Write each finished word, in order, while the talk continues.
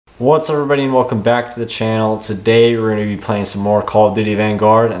What's up everybody and welcome back to the channel. Today we're going to be playing some more Call of Duty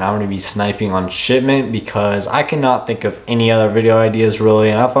Vanguard and I'm going to be sniping on shipment because I cannot think of any other video ideas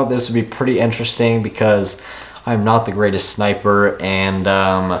really, and I thought this would be pretty interesting because I'm not the greatest sniper, and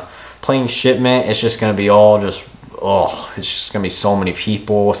playing shipment, it's just going to be all just, it's just going to be so many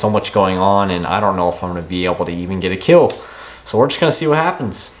people, so much going on, and I don't know if I'm going to be able to even get a kill. So we're just going to see what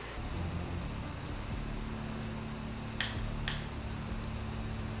happens.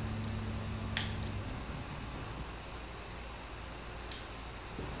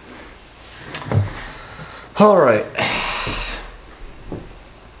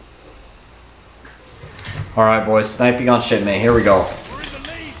 Alright, boys, sniping on shipment, here we go.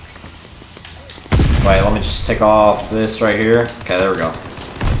 Wait, let me just take off this right here. Okay, there we go.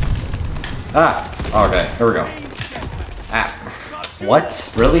 Okay, here we go.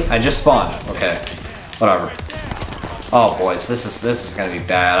 What? Really? I just spawned. Okay, whatever. Oh, boys, this is gonna be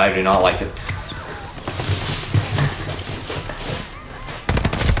bad. I do not like it.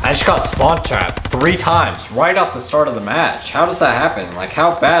 I just got spawn trapped 3 times right off the start of the match. How does that happen? Like,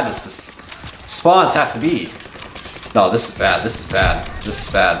 how bad does this spawns have to be? No, this is bad. This is bad. This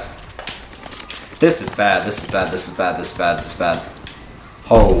is bad. This is bad. This is bad. This is bad. This is bad. This is bad.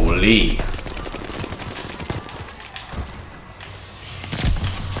 Holy.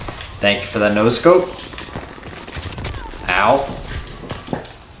 Thank you for that no scope. Ow.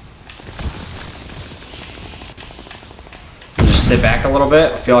 Sit back a little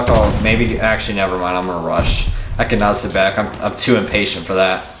bit. I feel like I'll maybe actually never mind. I'm gonna rush. I cannot sit back. I'm too impatient for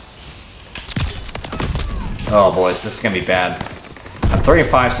that. Oh boys, this is gonna be bad. I'm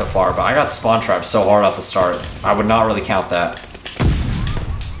 3-5 so far, but I got spawn trapped so hard off the start. I would not really count that.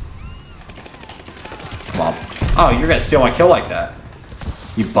 Come on. Oh, you're gonna steal my kill like that.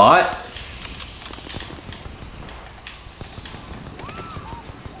 You bot?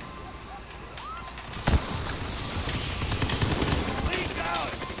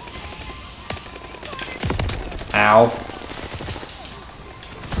 Ow.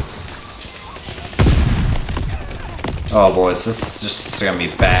 Oh boys, this is just gonna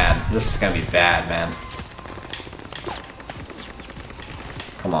be bad. This is gonna be bad, man.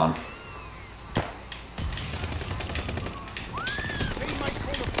 Come on.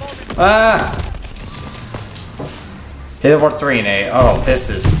 Hit for 3 and 8. Oh, this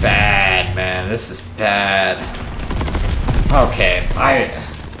is bad, man. This is bad. Okay,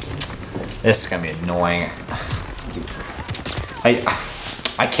 this is gonna be annoying.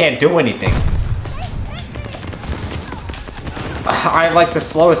 I can't do anything. I'm like the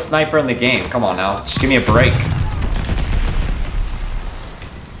slowest sniper in the game. Come on now, just give me a break.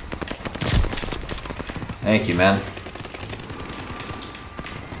 Thank you, man.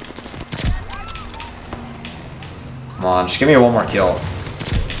 Come on, just give me one more kill.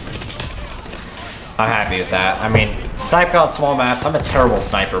 I'm happy with that. I mean, sniping on small maps, I'm a terrible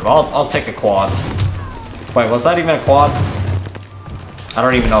sniper, but I'll take a quad. Wait, was that even a quad? I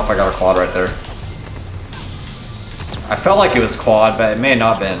don't even know if I got a quad right there. I felt like it was quad, but it may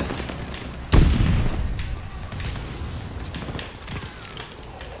not have been.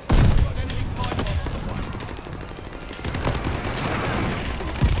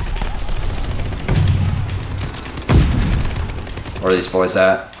 Where are these boys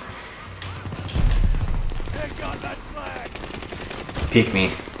at? Peek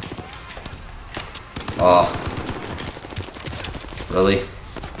me. Oh. Really?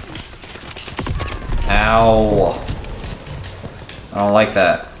 Ow. I don't like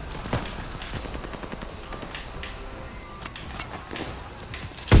that.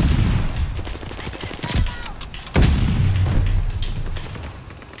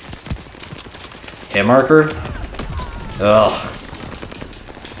 Hit marker? Ugh.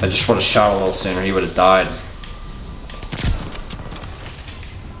 I just would have shot a little sooner, he would have died.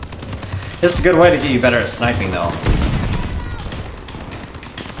 This is a good way to get you better at sniping though.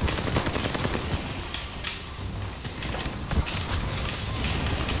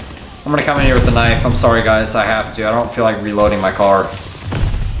 I'm gonna come in here with the knife. I'm sorry guys, I have to. I don't feel like reloading my car.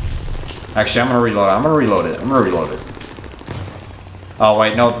 Actually, I'm gonna reload it. I'm gonna reload it. I'm gonna reload it. Oh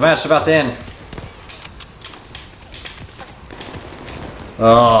wait, no, the match is about to end.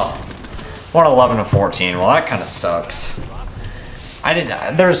 Oh, 111 to 14. Well, that kind of sucked.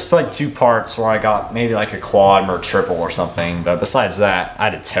 There's like 2 parts where I got maybe like a quad or a triple or something, but besides that, I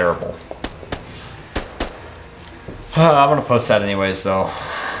did terrible. I'm gonna post that anyways though,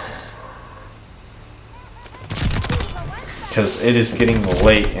 because it is getting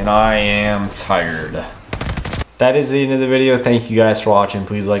late and I am tired. That is the end of the video. Thank you guys for watching.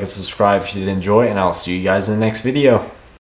 Please like and subscribe if you did enjoy, and I'll see you guys in the next video.